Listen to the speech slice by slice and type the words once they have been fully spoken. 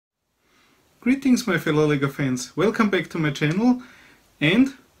Greetings my fellow LEGO fans, welcome back to my channel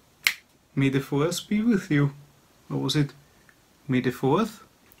and may the 4th be with you. Or was it May the 4th?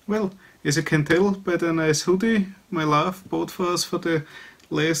 Well, as you can tell by the nice hoodie my love bought for us for the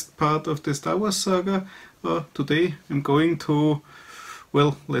last part of the Star Wars saga, today I'm going to,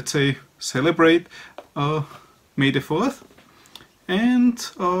 well, let's say celebrate May the 4th,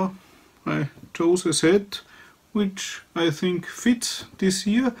 and I chose a set which I think fits this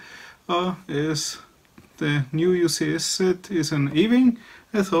year. As the new UCS set is an A-Wing,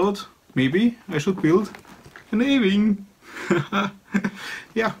 I thought maybe I should build an A-Wing.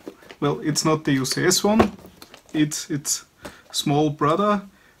 Yeah, well, it's not the UCS one, it's its small brother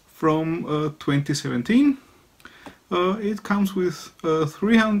from 2017. It comes with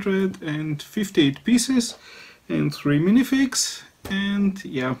 358 pieces and 3 minifigs, and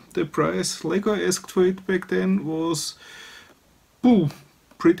yeah, the price LEGO asked for it back then was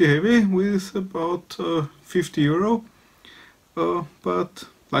pretty heavy, with about 50 euro, but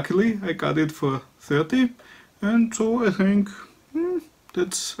luckily I got it for 30, and so I think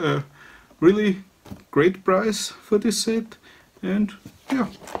that's a really great price for this set. And yeah,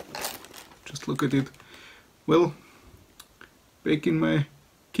 just look at it. Well, back in my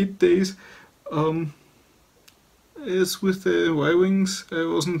kid days, as with the Y-Wings, I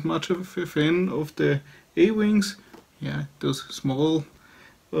wasn't much of a fan of the A-Wings. Yeah, those small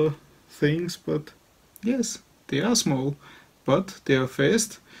things, but yes, they are small, but they are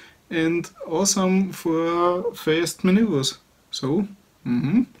fast and awesome for fast maneuvers. So,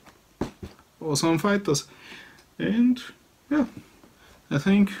 awesome fighters. And yeah, I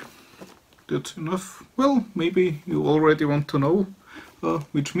think that's enough. Well, maybe you already want to know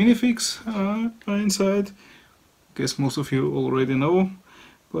which minifigs are inside. Guess most of you already know,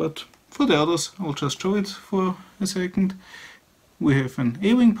 but for the others I'll just show it for a second. We have an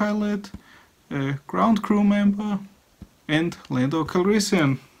A-Wing pilot, a ground crew member, and Lando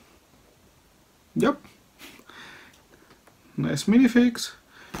Calrissian. Yep, nice minifigs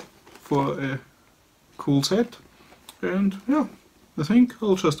for a cool set. And yeah, I think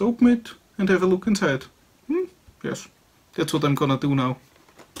I'll just open it and have a look inside. Yes, that's what I'm gonna do now.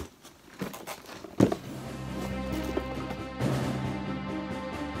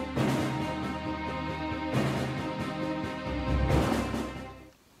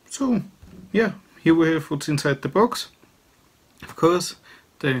 So yeah, here we have what's inside the box. Of course,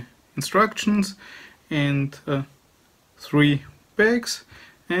 the instructions and 3 bags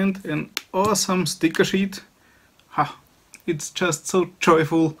and an awesome sticker sheet. It's just so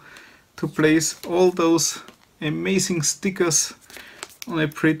joyful to place all those amazing stickers on a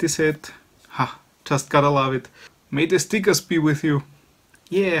pretty set. Just gotta love it. May the stickers be with you.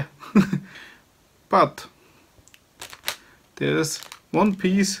 Yeah. But there's one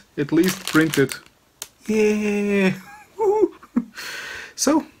piece at least printed. Yeah.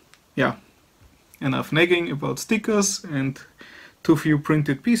 So yeah, enough nagging about stickers and too few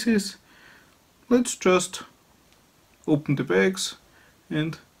printed pieces. Let's just open the bags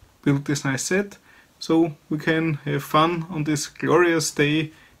and build this nice set so we can have fun on this glorious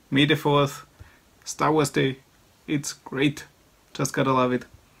day, May the 4th, Star Wars Day. It's great, just gotta love it.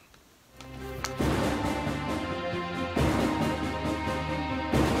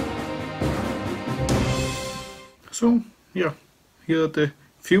 So yeah, here are the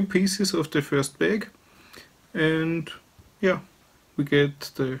few pieces of the first bag, and yeah, we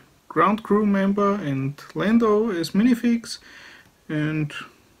get the ground crew member and Lando as minifigs, and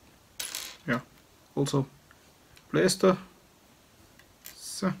yeah, also blaster.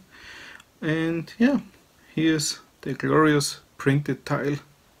 So, and yeah, here's the glorious printed tile.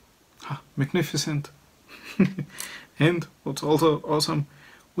 Magnificent. And what's also awesome,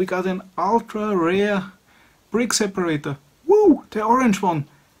 we got an ultra rare brick separator. Woo! The orange one!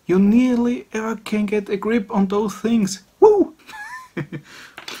 You nearly ever can get a grip on those things. Woo!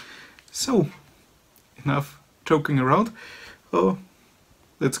 So, enough joking around.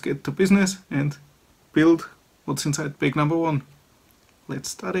 Let's get to business and build what's inside bag number 1. Let's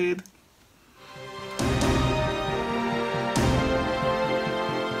start it.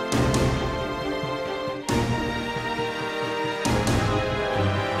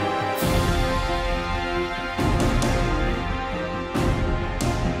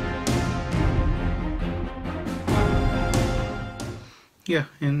 Yeah,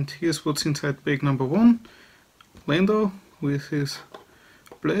 and here's what's inside bag number 1. Lando with his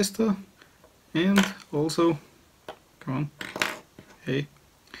blaster, and also, come on, hey,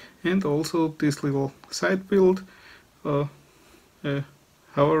 and also this little side build, a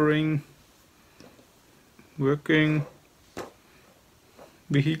hovering, working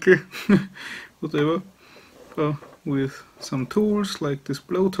vehicle, whatever, with some tools like this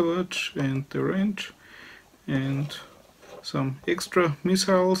blowtorch and the wrench, and some extra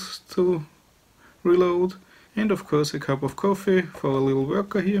missiles to reload, and of course a cup of coffee for a little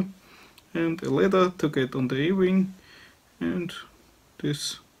worker here, and a ladder to get on the A-wing, and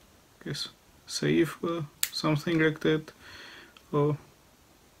this, I guess, safe or something like that,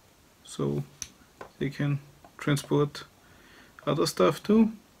 so they can transport other stuff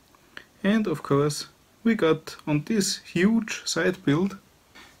too. And of course we got on this huge side build,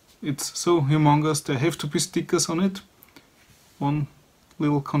 it's so humongous there have to be stickers on it, one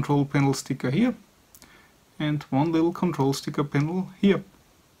little control panel sticker here and one little control sticker panel here.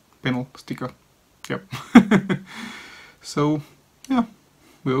 Panel sticker, yep. So yeah,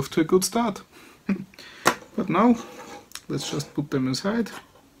 we're off to a good start. But now let's just put them inside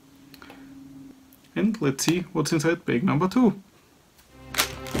and let's see what's inside bag number 2.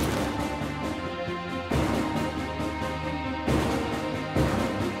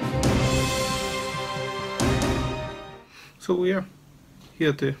 So yeah, here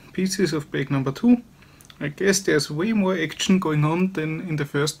are the pieces of bag number 2. I guess there's way more action going on than in the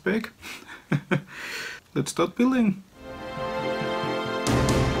first bag. Let's start building.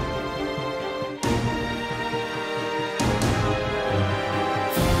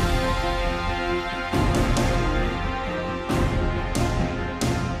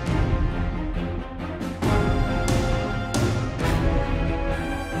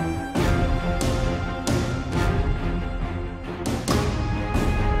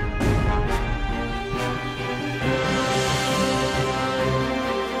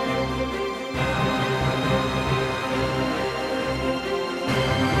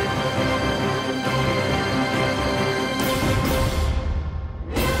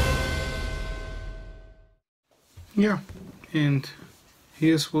 Yeah, and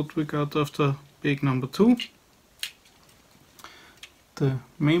here's what we got after bag number 2. The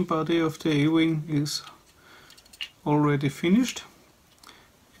main body of the A-wing is already finished,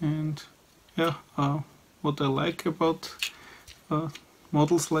 and yeah, what I like about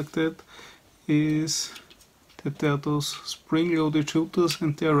models like that is that there are those spring-loaded shooters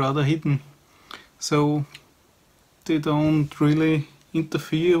and they are rather hidden, so they don't really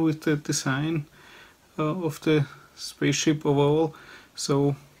interfere with the design of the spaceship overall.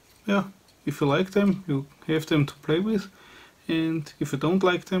 So yeah, if you like them, you have them to play with, and if you don't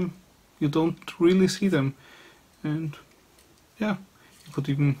like them, you don't really see them. And yeah, you could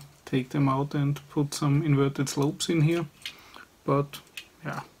even take them out and put some inverted slopes in here, but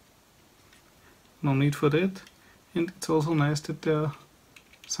yeah, no need for that. And it's also nice that there are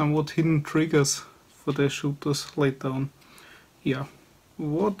somewhat hidden triggers for the shooters later on. Yeah,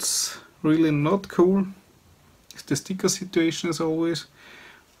 what's really not cool is the sticker situation as always.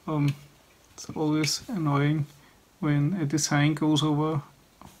 It's always annoying when a design goes over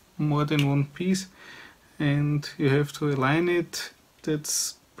more than one piece and you have to align it.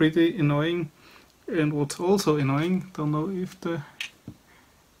 That's pretty annoying. And what's also annoying, don't know if the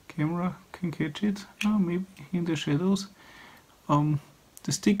camera can catch it, maybe in the shadows.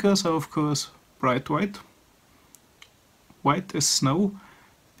 The stickers are of course bright white, white as snow,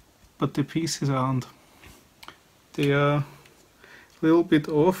 but the pieces aren't. They are a little bit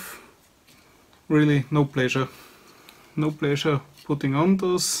off. Really no pleasure. No pleasure putting on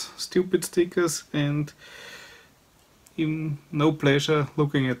those stupid stickers, and even no pleasure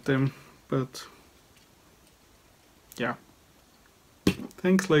looking at them, but yeah.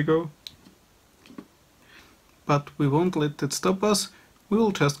 Thanks Lego. But we won't let that stop us. We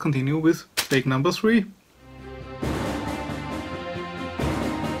will just continue with bag number 3.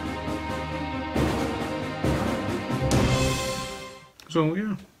 So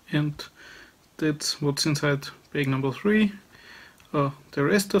yeah, and that's what's inside bag number 3. The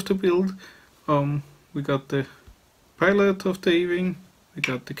rest of the build, we got the pilot of the A-wing, we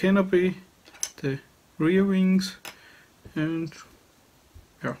got the canopy, the rear wings, and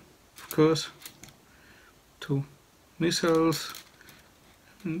yeah, of course 2 missiles,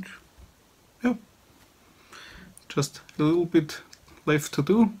 and yeah, just a little bit left to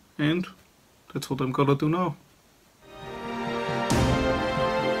do, and that's what I'm gonna do now.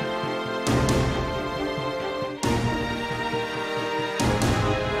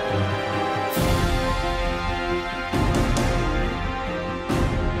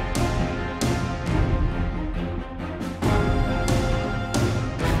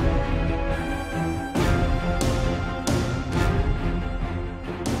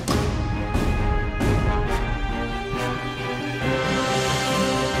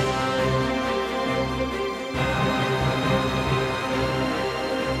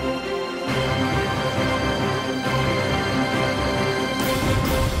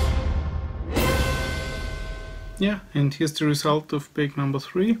 Yeah, and here's the result of bag number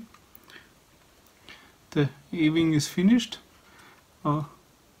 3. The A-wing is finished.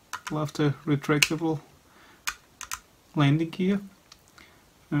 Love the retractable landing gear,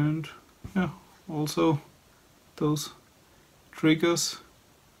 and yeah, also those triggers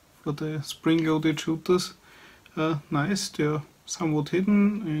for the spring-loaded shooters are nice. They're somewhat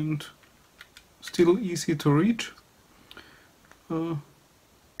hidden and still easy to reach.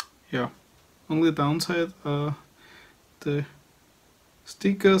 Yeah, only downside are the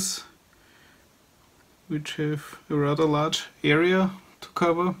stickers, which have a rather large area to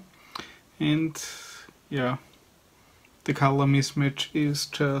cover, and yeah, the color mismatch is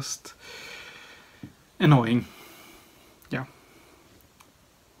just annoying. Yeah.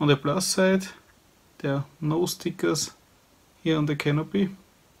 On the plus side, there are no stickers here on the canopy.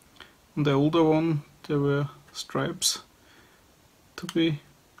 On the older one there were stripes to be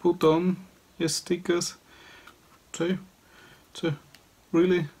put on as stickers. So it's a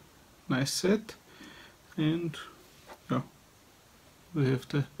really nice set, and yeah, we have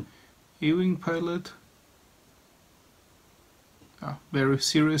the A-wing pilot. Very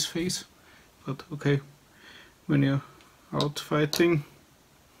serious face, but okay, when you're out fighting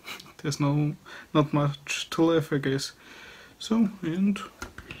there's not much to laugh, I guess. So, and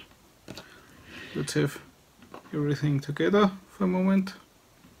let's have everything together for a moment.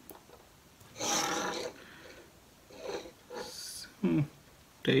 So,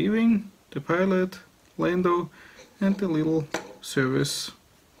 the A-wing, the pilot, Lando, and the little service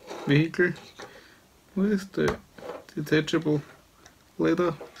vehicle with the detachable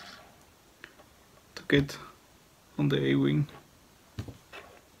ladder to get on the A-wing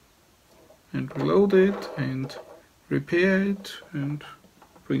and reload it and repair it and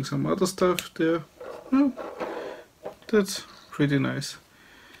bring some other stuff there. Well, that's pretty nice.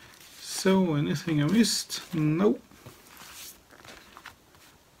 So, anything I missed? No.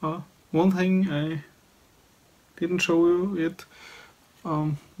 One thing I didn't show you yet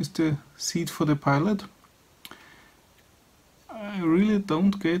is the seat for the pilot. I really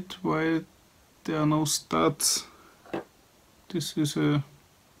don't get why there are no studs. This is a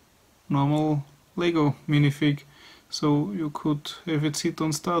normal Lego minifig, so you could have it sit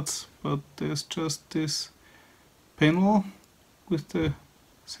on studs, but there's just this panel with the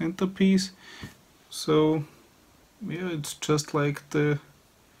centerpiece. So yeah, it's just like the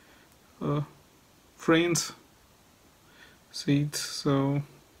Friends seat, so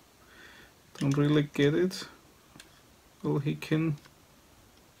don't really get it. Well, he can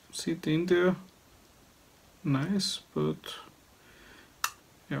sit in there, nice, but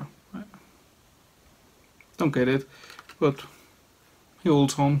yeah, I don't get it, but he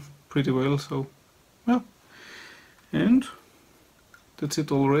holds on pretty well, so yeah. And that's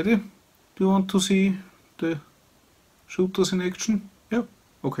it already. Do you want to see the shooters in action? Yeah,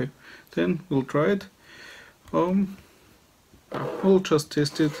 okay, then we'll try it. We'll just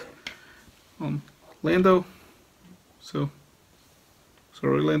test it on Lando. So,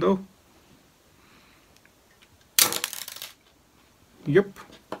 sorry Lando. Yep,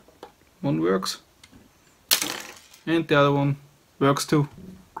 one works. And the other one works too.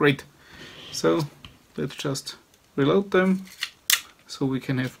 Great. So, let's just reload them so we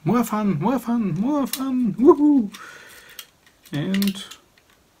can have more fun, more fun, more fun. Woohoo! And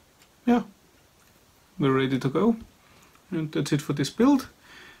yeah, we're ready to go. And that's it for this build.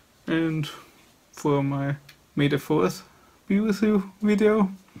 And for my May the 4th be with you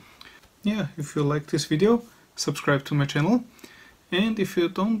video. Yeah, if you like this video, subscribe to my channel. And if you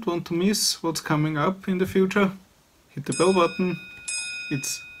don't want to miss what's coming up in the future, hit the bell button.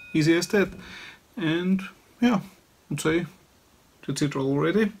 It's easy as that. And yeah, I'd say that's it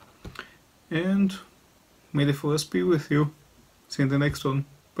already. And May the 4th be with you. See you in the next one.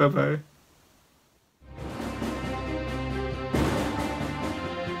 Bye bye.